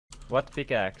What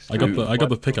pickaxe? I got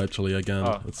the pick actually again.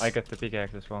 Oh, I got the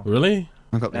pickaxe as well. Really?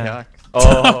 I got the axe.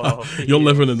 Oh, you're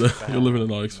living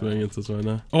in our experiences right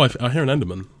now. Oh, I hear an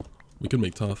Enderman. We could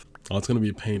make tough. Oh, it's gonna be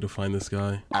a pain to find this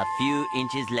guy. A few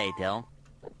inches later.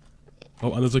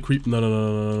 Oh, and there's a creep.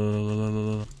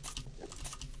 No.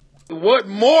 What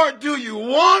more do you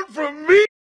want from me?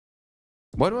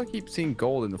 Why do I keep seeing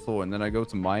gold in the floor and then I go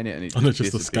to mine it and it It's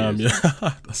just a scam, yeah.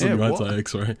 That's an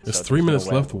anti-X, right? There's 3 minutes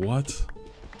left. What?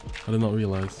 I did not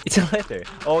realize. It's a letter.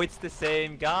 Oh, it's the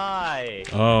same guy.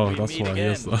 Oh, that's why.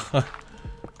 Yes.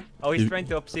 Oh, he's trying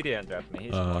to obsidian trap me.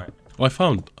 He's smart. Oh, I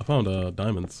found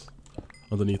diamonds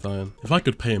underneath iron. If I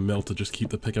could pay a mil to just keep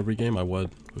the pick every game, I would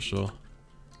for sure.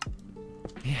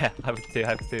 Yeah, I would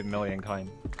have 2 million coin.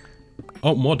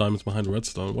 Oh, more diamonds behind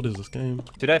redstone. What is this game?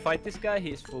 Should I fight this guy?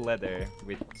 He's full leather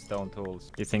with stone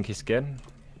tools. You think he's good?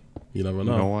 You never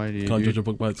know. No idea. Can't judge a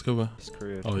book by its cover.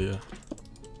 Screwed. Oh yeah.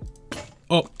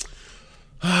 Oh,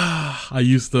 I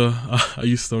used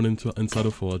stone inside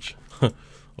a forge.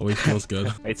 Always feels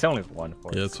good. It's only 1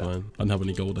 forge. Yeah, it's fine. I didn't have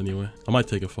any gold anyway. I might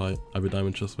take a fight. I have a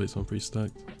diamond chest plate, so I'm pretty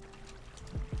stacked.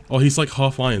 Oh, he's like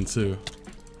half iron too.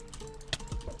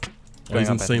 Oh, he's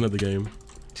insane at the game.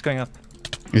 He's going up.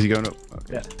 Is he going up?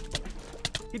 Okay. Yeah.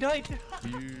 He died.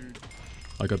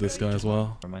 I got this guy as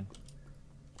well. Never mind.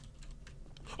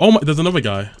 Oh my! There's another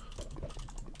guy.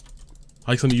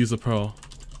 I accidentally used the pro.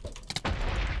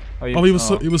 Oh, he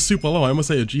was super low. I almost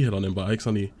say a G hit on him, but I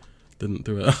accidentally didn't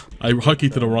do it. I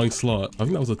hockeyed to the wrong slot. I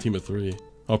think that was a team of 3.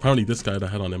 Oh, apparently this guy had a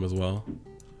head on him as well.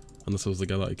 Unless it was the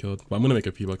guy that I killed. But I'm gonna make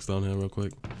a P-Box down here real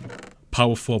quick.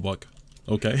 Power 4 buck.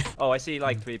 Okay. Oh, I see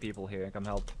like 3 people here. Come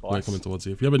help, boss. Yeah, coming towards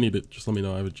you. If you ever need it, just let me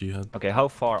know. I have a G head. Okay, how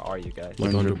far are you guys?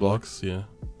 Like 100 blocks, yeah.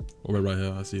 Or right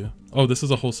here, I see you. Oh, this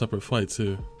is a whole separate fight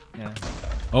too. Yeah.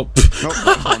 Oh.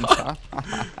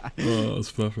 Oh,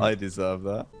 that's perfect. I deserve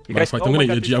that. You guys, I'm gonna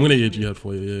get a G head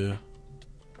for you. Yeah.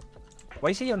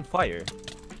 Why is he on fire?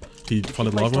 He fell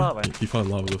in lava. He fell in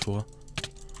lava before.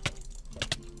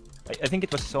 I think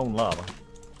it was his own lava.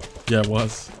 Yeah, it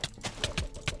was.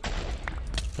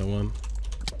 That one.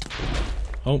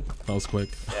 Oh, that was quick.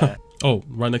 Yeah. Oh,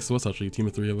 right next to us actually. Team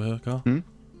of 3 over here, Carl.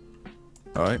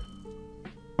 Alright.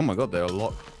 Oh my god, they're a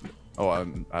lot. Oh, I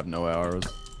have no arrows.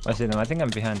 I see them. I think I'm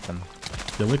behind them.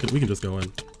 Yeah, we can just go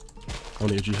in.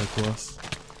 Only a G head for us.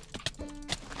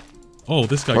 Oh,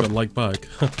 this guy got light back.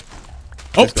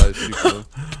 Oh! This guy's super low.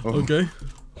 Oh. Okay.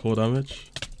 4 damage.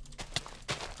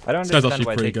 I don't This guy's understand actually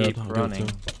why pretty they good. keep I'll give it to running.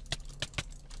 him.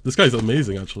 This guy's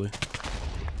amazing, actually.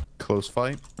 Close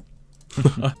fight.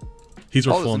 He's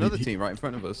Oh, there's reformed. another team right in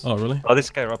front of us. Oh, really? Oh, this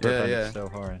guy rubber Yeah. so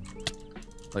hard.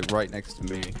 Like right next to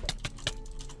me.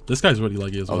 This guy's really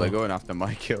laggy as well. Oh, they're going after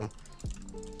my kill.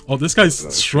 Oh, this guy's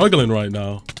struggling right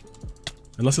now.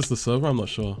 Unless it's the server, I'm not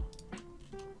sure.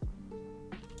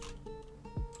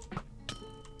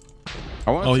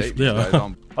 I want to take these guys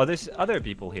on. Oh, there's other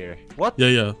people here. What?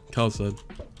 Yeah, Cal said.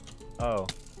 Oh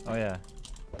yeah.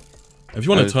 If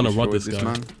you want to turn and rod this guy.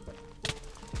 Man.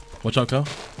 Watch out, Cal.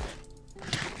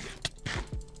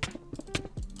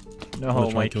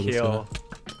 No, my kill.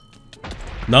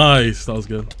 Nice, that was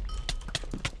good.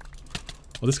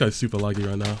 Oh, this guy's super laggy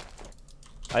right now.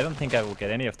 I don't think I will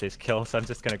get any of these kills. I'm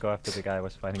just gonna go after the guy I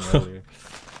was fighting earlier.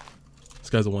 This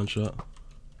guy's a one-shot.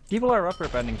 People are rubber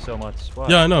banding so much. Why?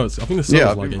 Yeah, I know. I think the server's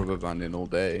Yeah, I've lagging. been rubber banding all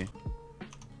day.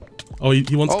 Oh,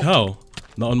 he wants Cal.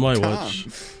 Not on my watch.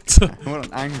 What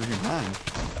an angry man.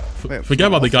 Wait, Forget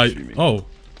about the guy. Oh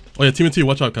yeah, team of 2.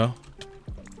 Watch out, Cal.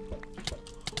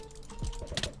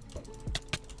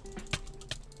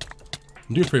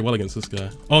 I'm doing pretty well against this guy.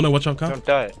 Oh no, watch out, Cal. Don't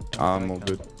die. I'm all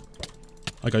good.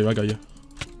 I got you.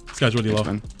 This guy's really low.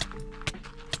 Man.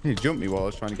 He jumped me while I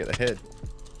was trying to get the head.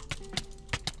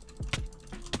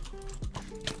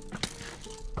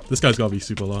 This guy's gotta be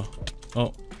super low.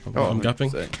 Oh, I'm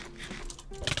gapping.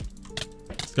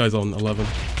 This guy's on 11.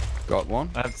 Got one.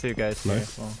 I have 2 guys here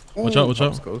as well. Watch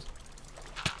out.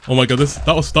 Oh my god,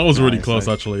 that was really close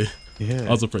actually. Yeah. That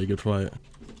was a pretty good fight.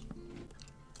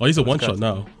 Oh, he's a one-shot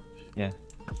now. Yeah.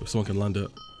 If someone can land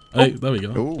it. Hey, there we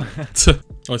go. Ooh.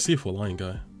 Oh, I see a full lion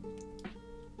guy.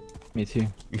 Me too.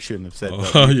 You shouldn't have said Oh,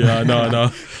 that. yeah, I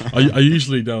know. I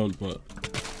usually don't, but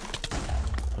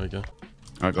there we go.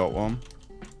 I got one.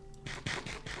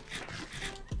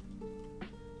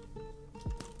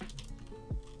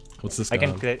 What's this guy?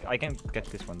 I can get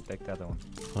this one. Take the other one.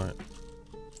 All right.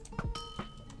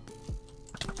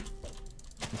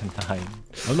 Nine.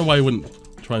 I don't know why he wouldn't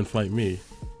try and fight me.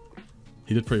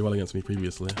 He did pretty well against me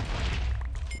previously.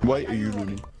 Why are you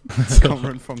running? Can't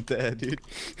run from there, dude.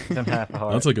 Don't have a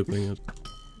heart. That's a good thing.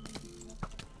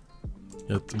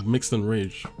 Yeah, mixed and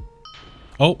rage.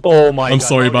 Oh my god. I'm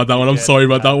sorry how about did that you one. I'm get sorry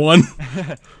about that one.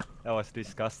 That was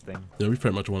disgusting. Yeah, we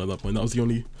pretty much won at that point. That was the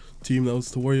only team that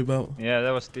was to worry about. Yeah,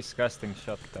 that was disgusting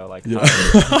shot though. Like, Yeah.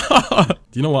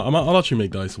 Do you know what? I'll actually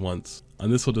make dice once,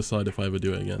 and this will decide if I ever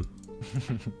do it again.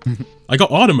 I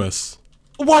got Artemis.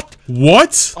 what?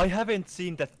 What? I haven't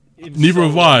seen that. Neither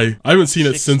have I. I haven't seen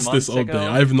it 6 since this months update.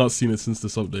 ago. I have not seen it since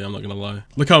this update. I'm not gonna lie.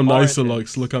 Look how nice it Artemis.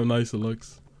 looks. Look how nice it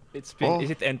looks. It's been.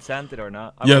 Is it enchanted or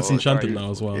not? Yeah, it's Oh, enchanted sorry.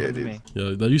 now as well. Yeah, it is.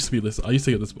 Yeah, there used to be this. I used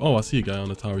to get this. Oh, I see a guy on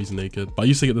the tower. He's naked. But I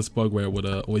used to get this bug where it would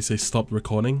always say stop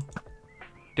recording.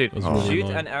 Dude, That's really shoot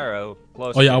annoying. an arrow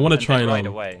close. Oh, yeah, I want wanna to try and, right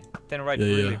away. Then right yeah,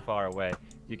 really yeah. far away.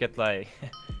 You get like.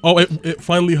 Oh, it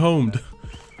finally homed.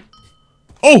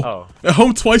 Oh, Oh. it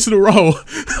homed twice in a row.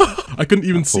 I couldn't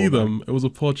even see poor them. It was a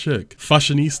poor chick.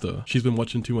 Fashionista. She's been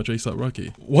watching too much ASAP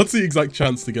Rocky. What's the exact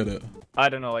chance to get it? I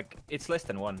don't know. Like it's less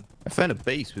than 1. I found a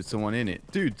base with someone in it.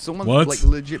 Dude, someone What? like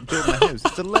legit built my house.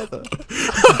 It's a leather.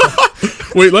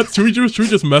 Wait, should we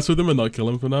just mess with him and not kill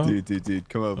him for now? Dude,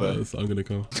 come over. Yes, I'm gonna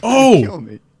go. Oh! Kill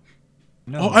me.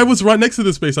 No. Oh, I was right next to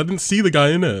this base. I didn't see the guy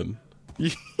in it. You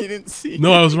didn't see.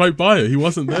 No, I was right by it. He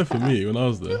wasn't there for me when I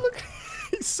was there.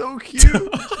 He's so cute.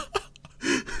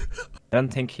 I don't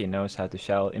think he knows how to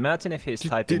shell. Imagine if he's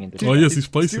typing in the. Oh Dude, yes, he's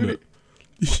placing doing it.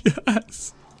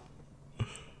 Yes.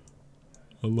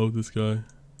 I love this guy.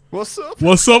 What's up?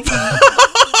 What's up?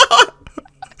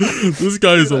 This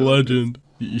guy is a legend.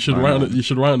 You should write on it. You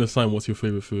should write on the sign. What's your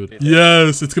favorite food?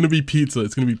 Yes, it's gonna be pizza.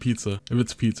 It's gonna be pizza. If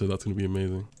it's pizza, that's gonna be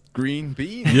amazing. Green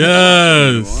beans.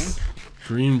 Yes,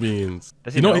 green beans.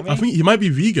 Does You he know, know I me? think he might be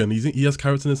vegan. He has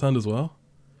carrots in his hand as well.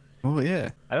 Oh yeah.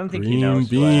 I don't think he Green knows.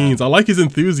 who I am. beans. I like his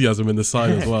enthusiasm in the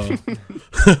sign as well.